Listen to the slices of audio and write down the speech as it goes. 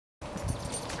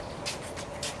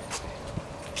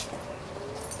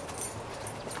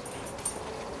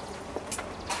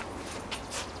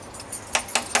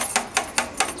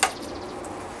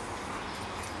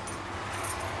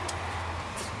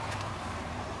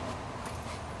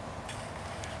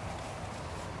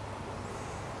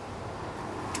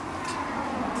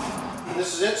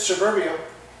This is it, suburbia.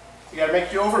 You got to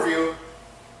make your overview.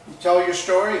 You tell your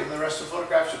story, and the rest of the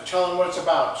photographs are telling what it's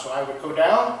about. So I would go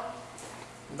down,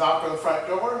 knock on the front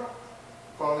door,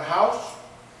 go in the house,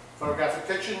 photograph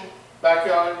the kitchen,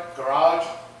 backyard, garage,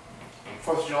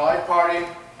 4th of July party,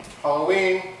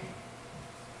 Halloween,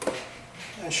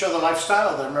 and show the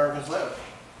lifestyle that Americans live.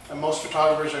 And most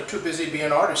photographers are too busy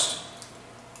being artists.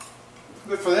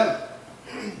 Good for them.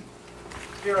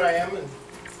 Here I am in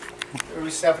the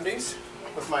early 70s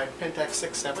with my Pentax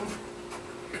 6.7.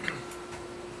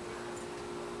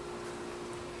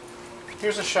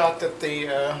 Here's a shot that the,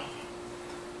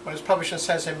 when it was published in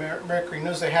Saturday Mercury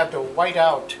News, they had to white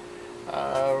out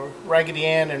Raggedy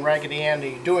Ann and Raggedy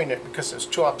Andy doing it because it's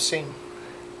too obscene.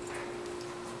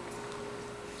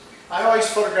 I always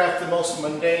photograph the most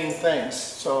mundane things.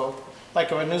 So,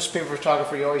 like I'm a newspaper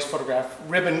photographer, you always photograph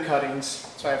ribbon cuttings.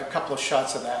 So I have a couple of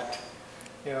shots of that.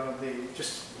 You know,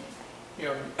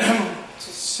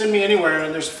 send me anywhere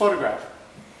and there's a photograph.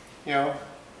 You know,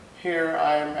 here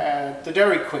I'm at the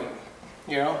Dairy Queen.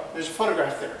 You know, there's a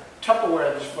photograph there.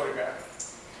 Tupperware, there's a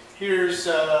photograph. Here's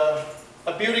a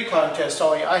beauty contest,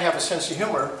 only I have a sense of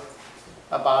humor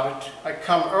about it. I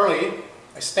come early,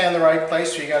 I stand in the right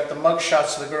place, so you got the mug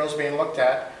shots of the girls being looked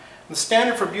at. And the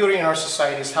standard for beauty in our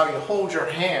society is how you hold your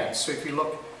hands. So if you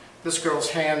look, this girl's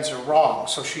hands are wrong,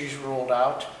 so she's ruled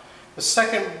out. The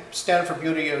second standard for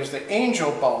beauty is the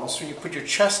angel bones, so you put your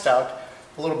chest out,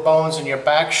 the little bones in your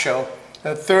back show.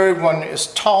 And the third one is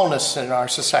tallness in our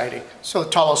society. So the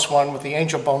tallest one with the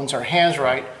angel bones, her hands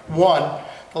right, won.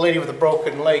 The lady with the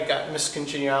broken leg got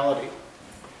miscongeniality.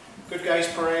 Good Guys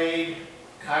Parade,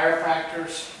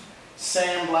 chiropractors,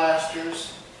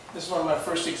 sandblasters. This is one of my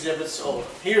first exhibits. Oh,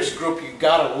 here's a group you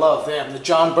gotta love them. The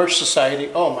John Birch Society.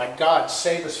 Oh my God,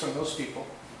 save us from those people.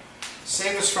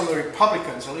 Save us from the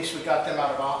Republicans. At least we got them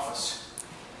out of office.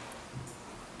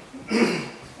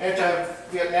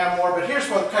 Anti-Vietnam War, but here's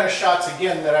one kind of shots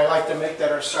again that I like to make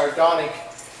that are sardonic.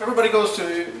 Everybody goes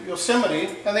to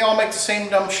Yosemite and they all make the same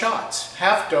dumb shots.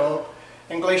 Half Dome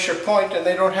and Glacier Point, and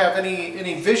they don't have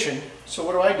any vision. So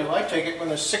what do? I take it when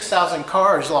there's 6,000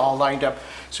 cars all lined up.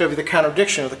 So it'll be the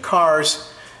contradiction of the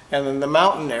cars and then the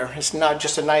mountain there. It's not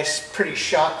just a nice pretty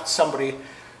shot that somebody,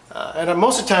 and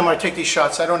most of the time when I take these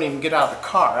shots I don't even get out of the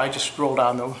car. I just roll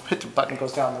down, hit the button, it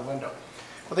goes down the window.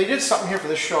 Well, they did something here for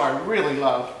this show I really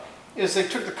love, is they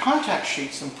took the contact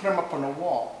sheets and put them up on the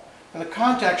wall. And the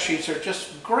contact sheets are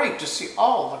just great to see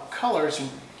all the colors. And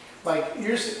like,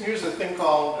 here's the thing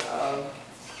called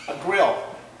a grill.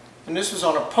 And this was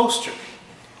on a poster.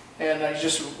 And I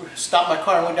just stopped my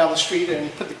car and went down the street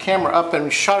and put the camera up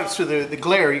and shot it through the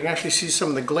glare. You can actually see some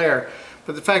of the glare.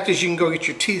 But the fact is you can go get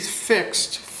your teeth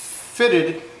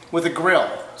fitted with a grill.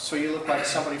 So you look like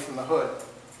somebody from the hood.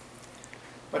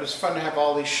 But it's fun to have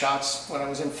all these shots. When I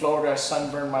was in Florida, I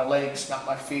sunburned my legs, not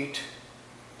my feet.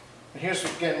 And here's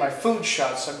again my food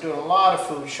shots. I'm doing a lot of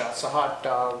food shots. The hot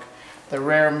dog, the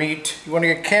rare meat. You want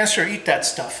to get cancer, eat that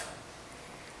stuff.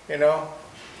 You know?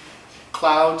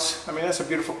 Clouds. I mean, that's a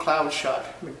beautiful cloud shot.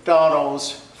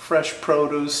 McDonald's, fresh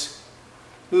produce.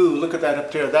 Ooh, look at that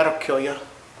up there. That'll kill you.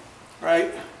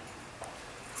 Right?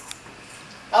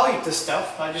 I'll eat this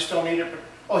stuff. I just don't eat it.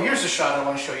 Oh, here's a shot I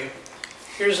want to show you.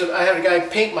 I had a guy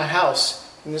paint my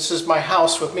house, and this is my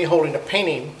house with me holding a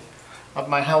painting of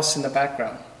my house in the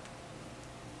background.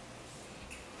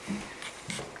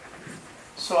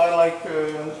 So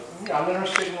I'm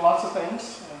interested in lots of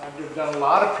things, and I've done a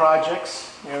lot of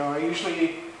projects. You know,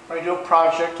 usually when I do a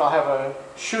project, I'll have a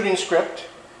shooting script,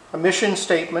 a mission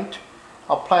statement.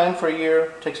 I'll plan for a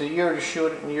year. It takes a year to shoot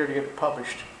it and a year to get it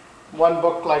published. One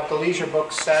book, like the Leisure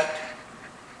book, sat,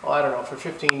 well, I don't know, for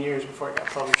 15 years before it got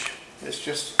published. It's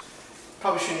just,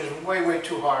 publishing is way, way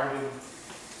too hard, and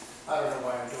I don't know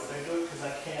why I do it. I do it because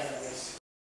I can, I guess.